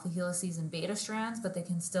into alpha helices and beta strands, but they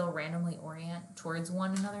can still randomly orient towards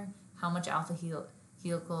one another. How much alpha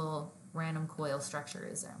helical random coil structure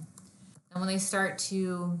is there? And when they start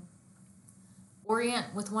to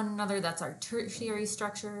orient with one another, that's our tertiary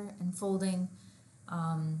structure and folding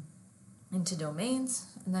into domains.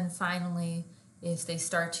 And then finally, if they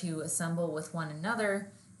start to assemble with one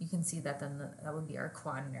another, you can see that then that would be our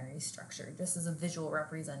quaternary structure, just as a visual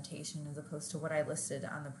representation as opposed to what I listed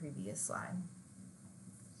on the previous slide.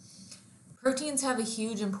 Proteins have a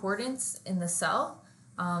huge importance in the cell.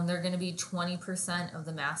 They're going to be 20% of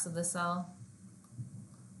the mass of the cell.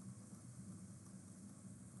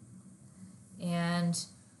 And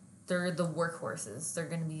they're the workhorses. They're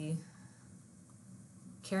going to be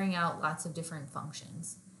carrying out lots of different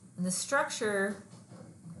functions. And the structure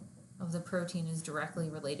of the protein is directly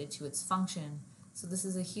related to its function. So this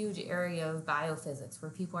is a huge area of biophysics where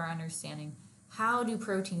people are understanding how do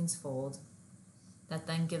proteins fold that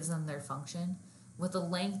then gives them their function. With the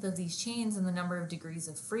length of these chains and the number of degrees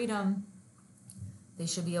of freedom, they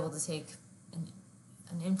should be able to take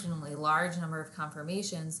an infinitely large number of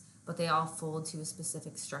conformations, but they all fold to a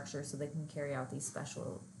specific structure so they can carry out these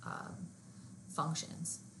special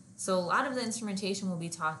functions. So a lot of the instrumentation we'll be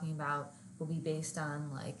talking about will be based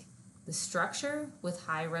on like the structure with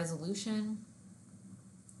high resolution,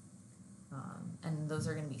 and those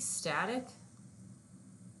are going to be static,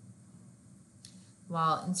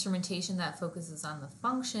 while instrumentation that focuses on the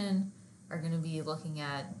function are going to be looking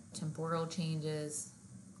at temporal changes,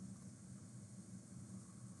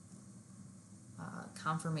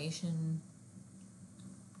 conformation,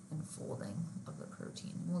 and folding of the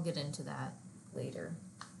protein. We'll get into that later.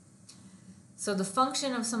 So the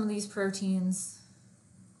function of some of these proteins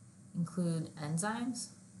include enzymes.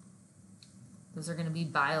 Those are going to be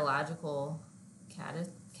biological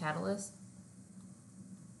catalysts.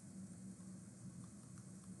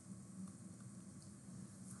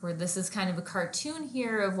 Where this is kind of a cartoon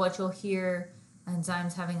here of what you'll hear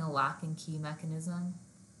enzymes having a lock and key mechanism.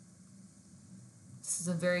 This is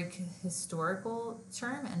a very historical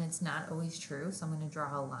term and it's not always true, so I'm going to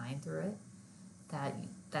draw a line through it.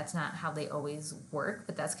 That's not how they always work,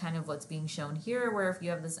 but that's kind of what's being shown here, where if you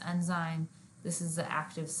have this enzyme, this is the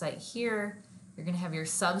active site here, you're going to have your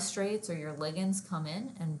substrates or your ligands come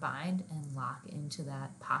in and bind and lock into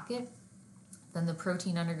that pocket. Then the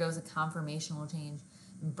protein undergoes a conformational change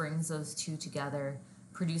and brings those two together,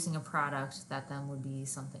 producing a product that then would be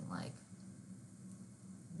something like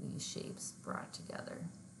these shapes brought together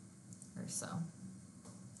or so.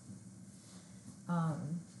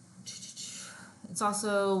 It's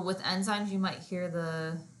also, with enzymes, you might hear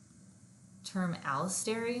the term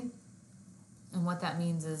allostery. And what that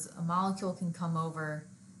means is a molecule can come over,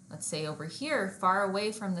 let's say over here, far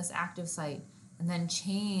away from this active site, and then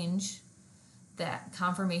change that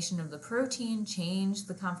conformation of the protein, change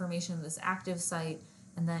the conformation of this active site,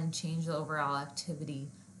 and then change the overall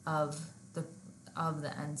activity of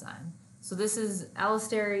the enzyme. So this is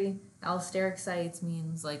allostery. Allosteric sites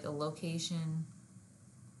means like a location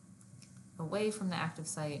away from the active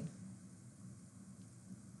site.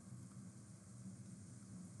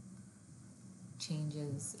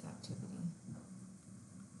 Changes activity.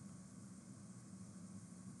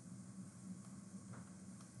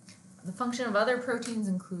 The function of other proteins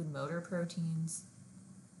include motor proteins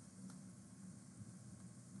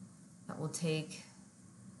that will take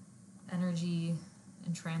energy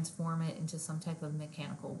and transform it into some type of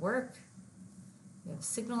mechanical work. We have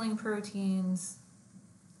signaling proteins,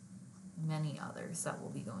 and many others that we'll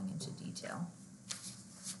be going into detail.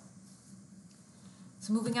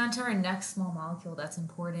 So moving on to our next small molecule that's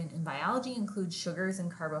important in biology includes sugars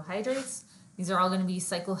and carbohydrates. These are all going to be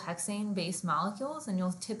cyclohexane-based molecules, and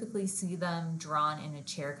you'll typically see them drawn in a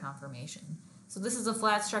chair conformation. So this is a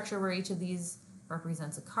flat structure where each of these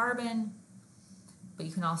represents a carbon, but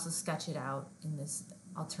you can also sketch it out in this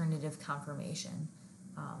alternative conformation,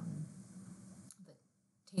 the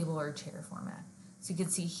table or chair format. So you can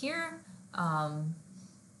see here, I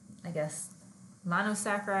guess,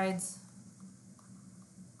 monosaccharides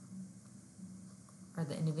are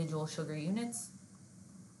the individual sugar units,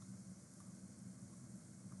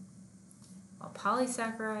 while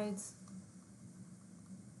polysaccharides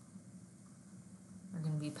are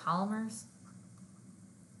going to be polymers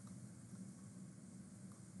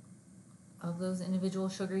of those individual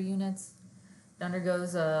sugar units. It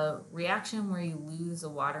undergoes a reaction where you lose a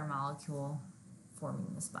water molecule, forming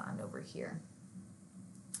this bond over here.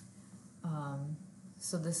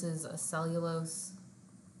 So this is a cellulose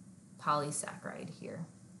polysaccharide here.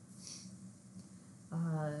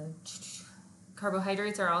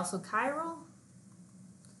 Carbohydrates are also chiral,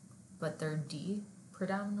 but they're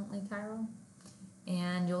predominantly chiral.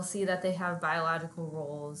 And you'll see that they have biological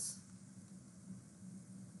roles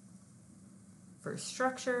for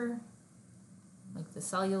structure, like the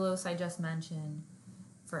cellulose I just mentioned,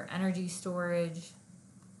 for energy storage,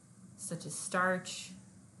 such as starch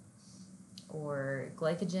or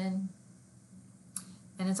glycogen.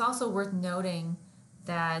 And it's also worth noting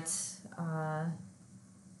that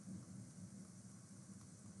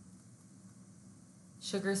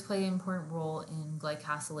sugars play an important role in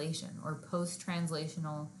glycosylation or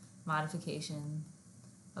post-translational modification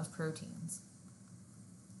of proteins.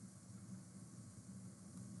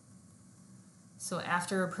 So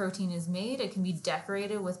after a protein is made, it can be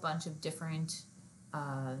decorated with a bunch of different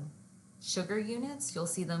sugar units. You'll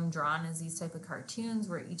see them drawn as these type of cartoons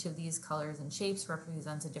where each of these colors and shapes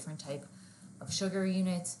represents a different type of sugar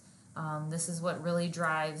unit. This is what really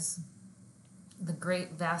drives the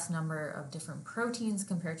great vast number of different proteins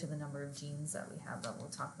compared to the number of genes that we have that we'll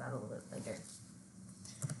talk about a little bit later.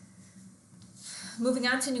 Moving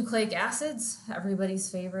on to nucleic acids,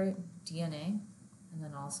 everybody's favorite, DNA, and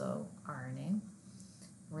then also RNA,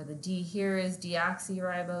 where the D here is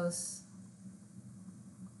deoxyribose,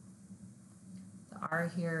 the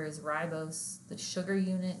R here is ribose. The sugar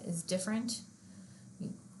unit is different.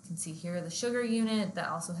 You can see here the sugar unit that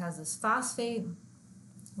also has this phosphate,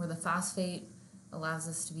 where the phosphate allows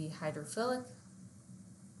us to be hydrophilic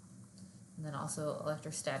and then also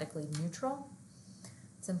electrostatically neutral.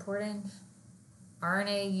 It's important.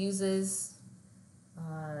 RNA uses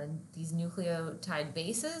these nucleotide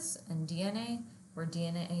bases and DNA, where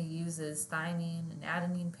DNA uses thymine and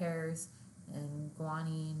adenine pairs and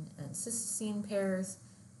guanine and cytosine pairs,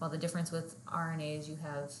 while the difference with RNA is you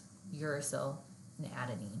have uracil and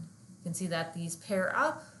adenine. You can see that these pair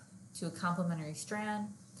up to a complementary strand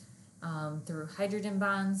through hydrogen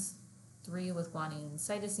bonds, 3 with guanine and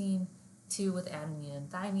cytosine, 2 with adenine and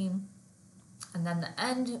thymine. And then the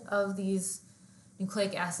end of these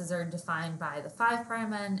nucleic acids are defined by the 5'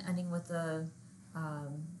 end ending with the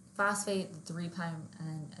phosphate, the 3'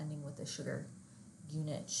 end ending with the sugar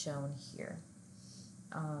unit shown here.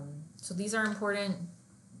 So these are important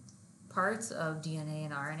parts of DNA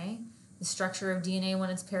and RNA. The structure of DNA when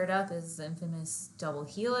it's paired up is the infamous double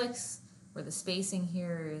helix, where the spacing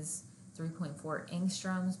here is 3.4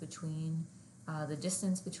 angstroms between the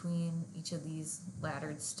distance between each of these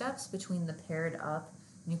laddered steps between the paired up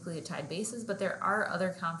nucleotide bases, but there are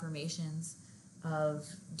other conformations of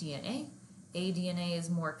DNA. aDNA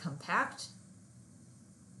is more compact.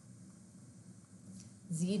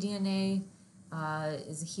 zDNA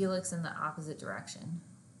is a helix in the opposite direction,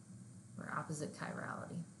 or opposite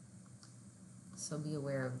chirality. So be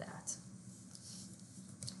aware of that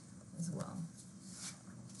as well.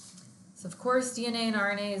 So of course DNA and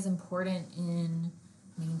RNA is important in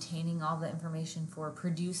maintaining all the information for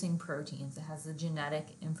producing proteins. It has the genetic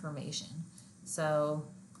information. So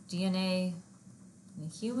DNA in a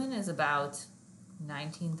human is about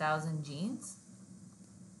 19,000 genes,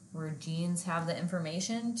 where genes have the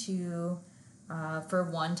information to for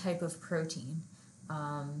one type of protein.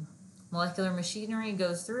 Molecular machinery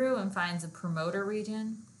goes through and finds a promoter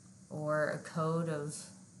region or a code of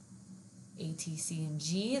A, T, C, and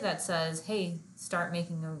G that says, hey, start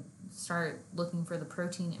looking for the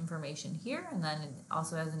protein information here, and then it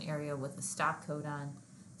also has an area with a stop codon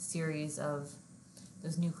series of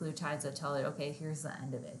those nucleotides that tell it, okay, here's the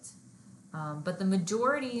end of it. But the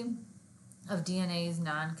majority of DNA is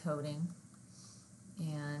non-coding,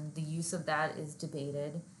 and the use of that is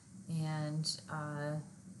debated, and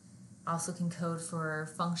also can code for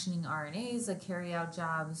functioning RNAs that carry out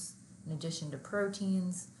jobs in addition to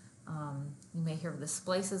proteins. You may hear of the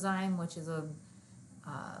spliceozyme, which is a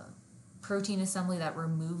protein assembly that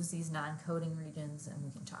removes these non-coding regions, and we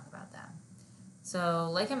can talk about that. So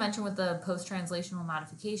like I mentioned with the post-translational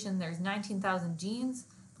modification, there's 19,000 genes,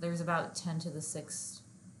 but there's about 10 to the 6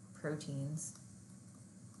 proteins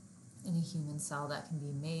in a human cell that can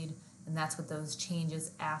be made, and that's what those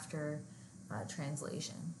changes after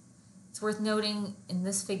translation. It's worth noting in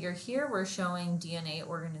this figure here, we're showing DNA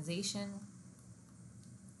organization.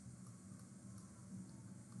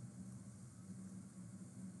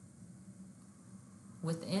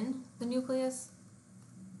 Within the nucleus.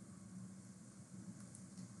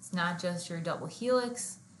 It's not just your double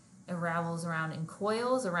helix. It ravels around in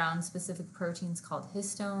coils around specific proteins called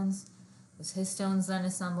histones. Those histones then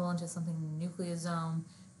assemble into something in the nucleosome,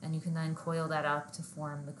 and you can then coil that up to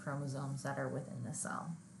form the chromosomes that are within the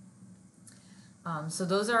cell. So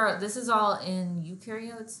this is all in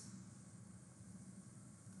eukaryotes.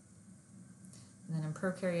 And then in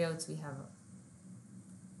prokaryotes we have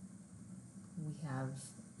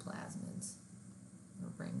plasmids, or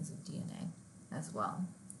rings of DNA as well.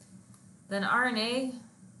 Then RNA,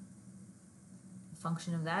 the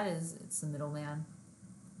function of that is it's the middleman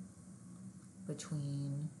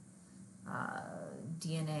between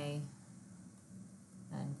DNA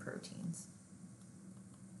and proteins.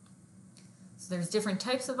 So there's different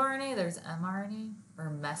types of RNA. There's mRNA, or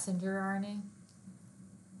messenger RNA,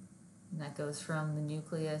 And that goes from the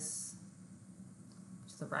nucleus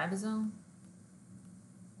to the ribosome.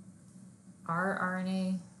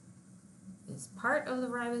 rRNA is part of the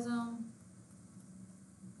ribosome.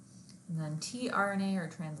 And then tRNA, or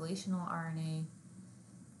translational RNA,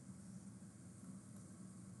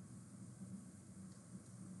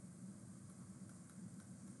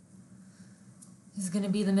 is going to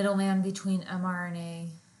be the middleman between mRNA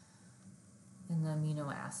and the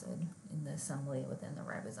amino acid in the assembly within the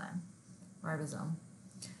ribosome.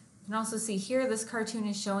 You can also see here, this cartoon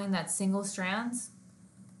is showing that single strands,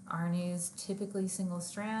 RNA is typically single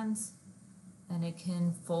strands, and it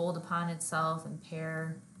can fold upon itself and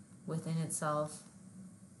pair within itself.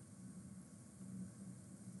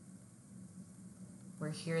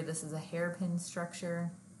 Where here, this is a hairpin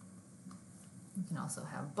structure. You can also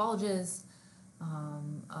have bulges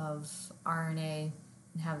of RNA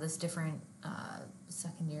and have this different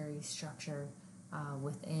secondary structure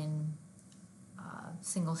within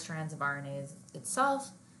single strands of RNA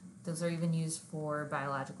itself. Those are even used for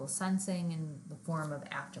biological sensing in the form of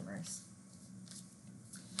aptamers.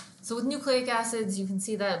 So with nucleic acids, you can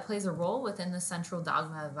see that it plays a role within the central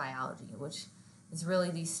dogma of biology, which is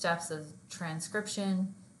really these steps of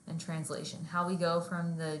transcription and translation. How we go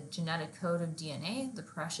from the genetic code of DNA, the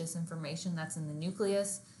precious information that's in the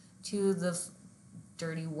nucleus, to the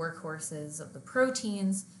dirty workhorses of the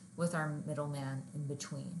proteins with our middleman in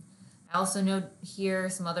between. I also note here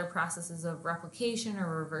some other processes of replication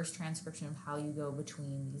or reverse transcription of how you go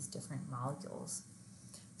between these different molecules.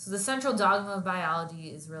 So the central dogma of biology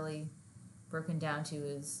is really broken down to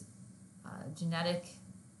is genetic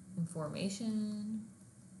information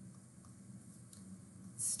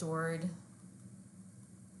stored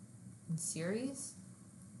in series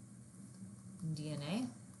in DNA,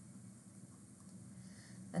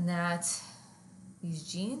 and that these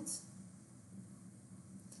genes,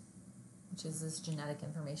 which is this genetic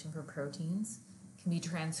information for proteins, can be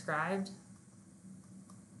transcribed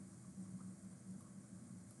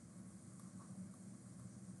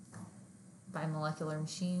by molecular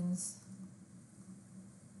machines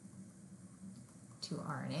to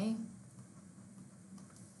RNA.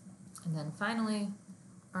 And then finally,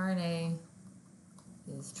 RNA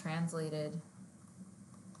is translated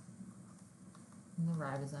in the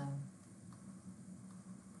ribosome,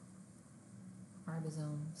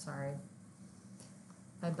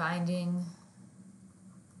 by binding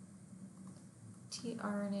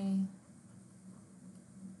tRNA,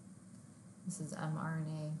 this is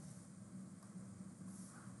mRNA,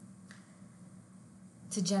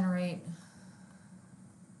 to generate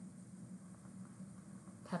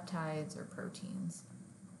peptides or proteins.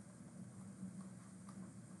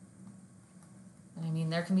 And I mean,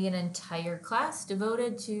 there can be an entire class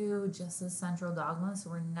devoted to just the central dogma,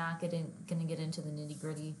 so we're not going to get into the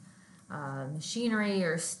nitty-gritty machinery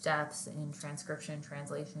or steps in transcription,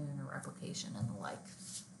 translation, or replication, and the like.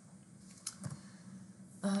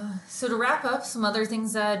 So to wrap up, some other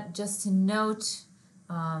things that just to note,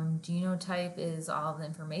 genotype is all of the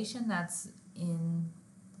information that's in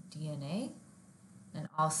DNA, and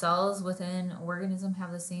all cells within an organism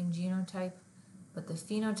have the same genotype, but the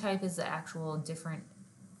phenotype is the actual different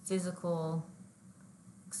physical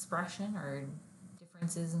expression or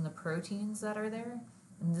differences in the proteins that are there.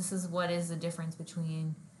 And this is what is the difference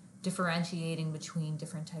between differentiating between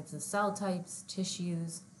different types of cell types,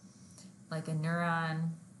 tissues, like a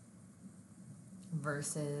neuron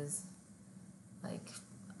versus like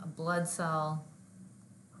a blood cell.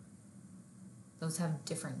 Those have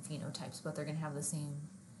different phenotypes, but they're going to have the same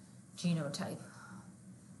genotype.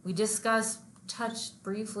 We touched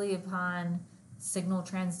briefly upon signal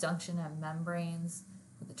transduction at membranes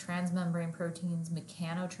with the transmembrane proteins,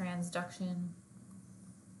 mechanotransduction,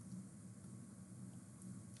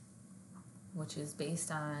 which is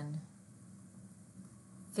based on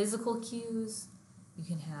physical cues. You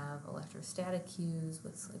can have electrostatic cues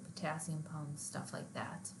with like potassium pumps, stuff like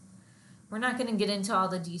that. We're not going to get into all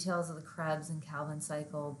the details of the Krebs and Calvin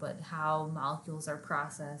cycle, but how molecules are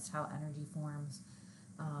processed, how energy forms,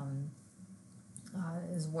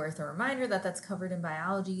 is worth a reminder that that's covered in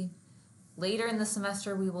biology. Later in the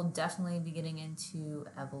semester, we will definitely be getting into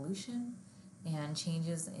evolution and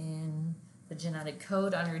changes in the genetic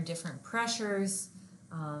code under different pressures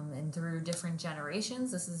and through different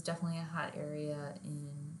generations. This is definitely a hot area in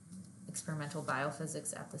experimental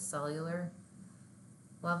biophysics at the cellular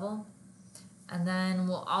level. And then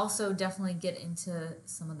we'll also definitely get into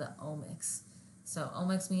some of the omics. So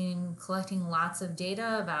omics meaning collecting lots of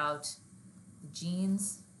data about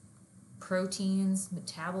genes, proteins,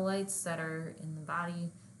 metabolites that are in the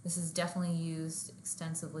body. This is definitely used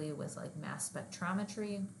extensively with like mass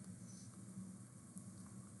spectrometry.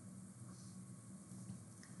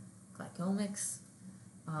 glycomics.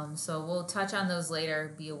 So we'll touch on those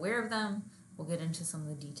later, be aware of them. We'll get into some of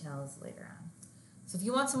the details later on. So if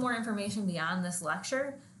you want some more information beyond this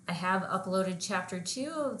lecture, I have uploaded chapter 2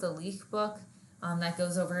 of the Leak book that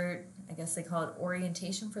goes over, I guess they call it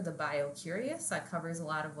orientation for the bio-curious. That covers a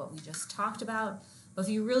lot of what we just talked about. But if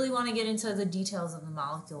you really want to get into the details of the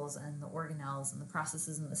molecules and the organelles and the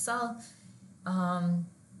processes in the cell,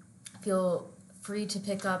 feel free to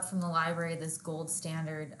pick up from the library this gold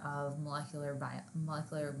standard of molecular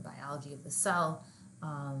biology of the cell.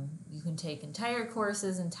 You can take entire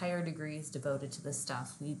courses, entire degrees devoted to this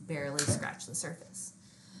stuff. We barely scratch the surface.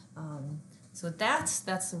 So with that,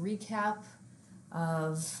 that's the recap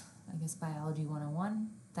of, I guess, Biology 101.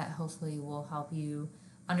 That hopefully will help you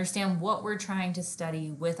understand what we're trying to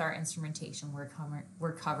study with our instrumentation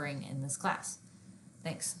we're covering in this class.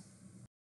 Thanks.